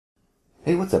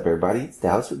Hey, what's up everybody? It's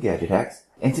Dallas with Gadget Hacks,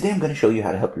 and today I'm going to show you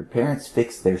how to help your parents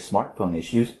fix their smartphone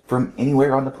issues from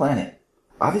anywhere on the planet.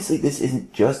 Obviously, this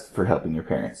isn't just for helping your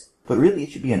parents, but really it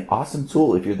should be an awesome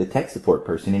tool if you're the tech support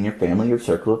person in your family or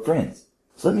circle of friends.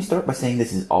 So let me start by saying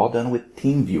this is all done with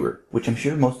Teamviewer, which I'm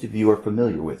sure most of you are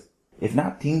familiar with. If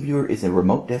not, Teamviewer is a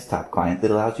remote desktop client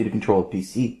that allows you to control a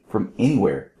PC from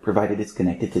anywhere, provided it's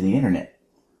connected to the internet.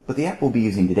 But the app we'll be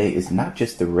using today is not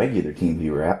just the regular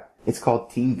Teamviewer app. It's called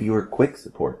Teamviewer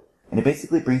Quicksupport, and it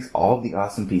basically brings all of the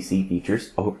awesome PC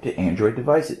features over to Android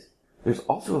devices. There's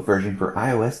also a version for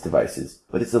iOS devices,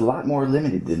 but it's a lot more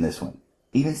limited than this one.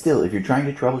 Even still, if you're trying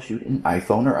to troubleshoot an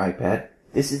iPhone or iPad,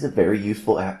 this is a very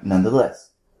useful app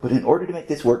nonetheless. But in order to make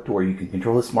this work to where you can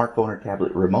control a smartphone or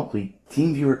tablet remotely,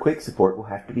 Teamviewer Quicksupport will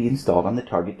have to be installed on the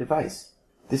target device.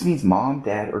 This means mom,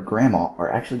 dad, or grandma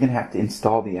are actually going to have to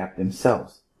install the app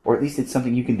themselves, or at least it's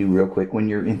something you can do real quick when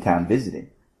you're in town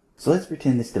visiting. So let's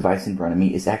pretend this device in front of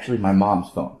me is actually my mom's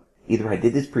phone. Either I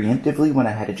did this preemptively when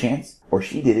I had a chance, or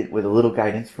she did it with a little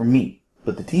guidance from me.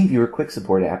 But the Teamviewer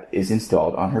Quicksupport app is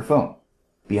installed on her phone.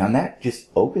 Beyond that, just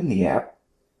open the app,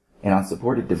 and on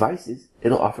supported devices,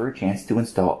 it'll offer a chance to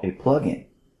install a plugin.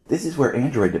 This is where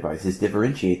Android devices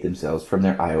differentiate themselves from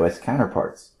their iOS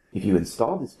counterparts. If you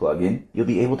install this plugin, you'll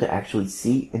be able to actually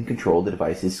see and control the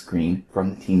device's screen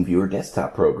from the Teamviewer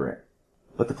desktop program.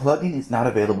 But the plugin is not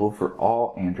available for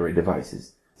all Android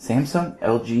devices. Samsung,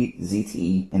 LG,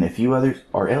 ZTE, and a few others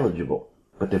are eligible,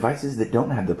 but devices that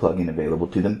don't have the plugin available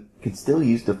to them can still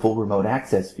use the full remote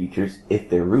access features if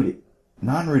they're rooted.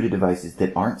 Non-rooted devices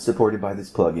that aren't supported by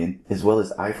this plugin, as well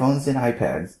as iPhones and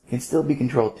iPads, can still be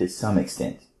controlled to some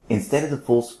extent. Instead of the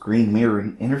full screen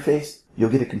mirroring interface,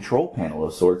 you'll get a control panel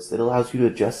of sorts that allows you to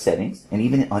adjust settings and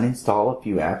even uninstall a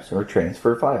few apps or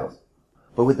transfer files.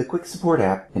 But with the Quicksupport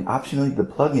app and optionally the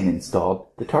plugin installed,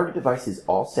 the target device is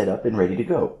all set up and ready to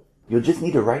go. You'll just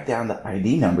need to write down the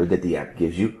ID number that the app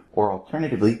gives you, or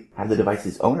alternatively, have the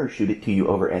device's owner shoot it to you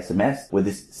over SMS with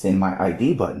this Send My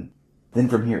ID button. Then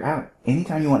from here out,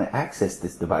 anytime you want to access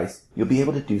this device, you'll be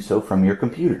able to do so from your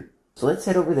computer. So let's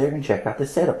head over there and check out the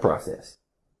setup process.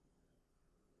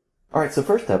 Alright, so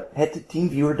first up, head to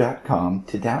teamviewer.com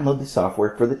to download the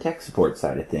software for the tech support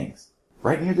side of things.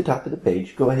 Right near the top of the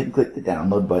page, go ahead and click the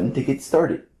download button to get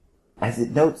started. As it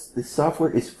notes, this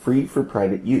software is free for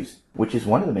private use, which is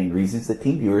one of the main reasons that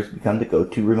Teamviewer has become the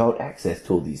go-to remote access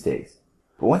tool these days.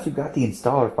 But once you've got the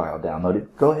installer file downloaded,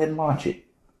 go ahead and launch it.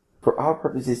 For our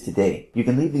purposes today, you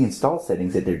can leave the install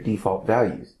settings at their default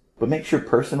values, but make sure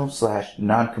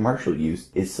personal/non-commercial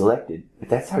use is selected if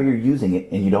that's how you're using it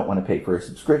and you don't want to pay for a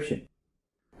subscription.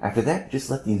 After that, just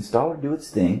let the installer do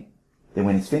its thing, then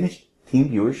when it's finished,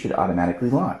 Teamviewer should automatically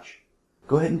launch.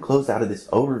 Go ahead and close out of this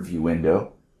overview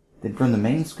window. Then from the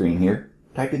main screen here,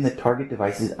 type in the target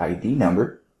device's ID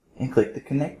number and click the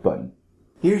connect button.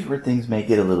 Here's where things may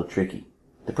get a little tricky.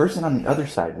 The person on the other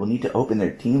side will need to open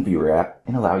their Teamviewer app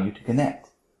and allow you to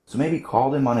connect. So maybe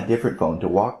call them on a different phone to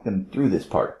walk them through this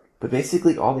part. But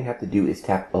basically all they have to do is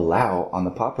tap allow on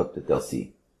the pop-up that they'll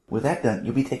see. With that done,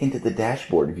 you'll be taken to the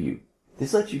dashboard view.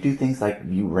 This lets you do things like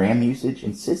view RAM usage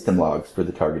and system logs for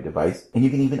the target device, and you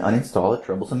can even uninstall a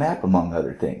troublesome app among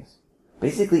other things.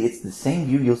 Basically, it's the same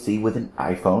view you'll see with an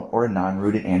iPhone or a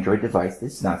non-rooted Android device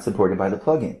that's not supported by the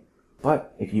plugin.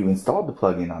 But if you installed the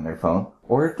plugin on their phone,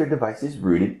 or if their device is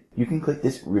rooted, you can click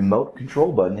this remote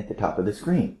control button at the top of the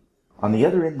screen. On the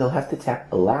other end, they'll have to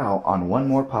tap allow on one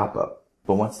more pop-up,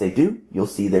 but once they do, you'll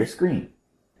see their screen.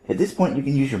 At this point, you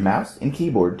can use your mouse and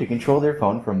keyboard to control their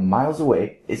phone from miles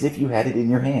away as if you had it in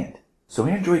your hand. So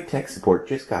Android tech support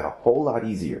just got a whole lot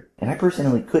easier, and I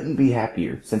personally couldn't be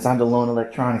happier since I'm the lone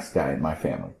electronics guy in my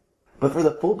family. But for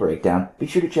the full breakdown, be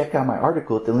sure to check out my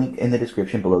article at the link in the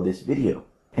description below this video.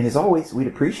 And as always, we'd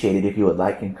appreciate it if you would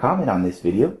like and comment on this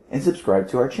video and subscribe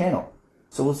to our channel.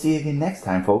 So we'll see you again next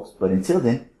time, folks, but until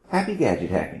then, happy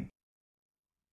gadget hacking!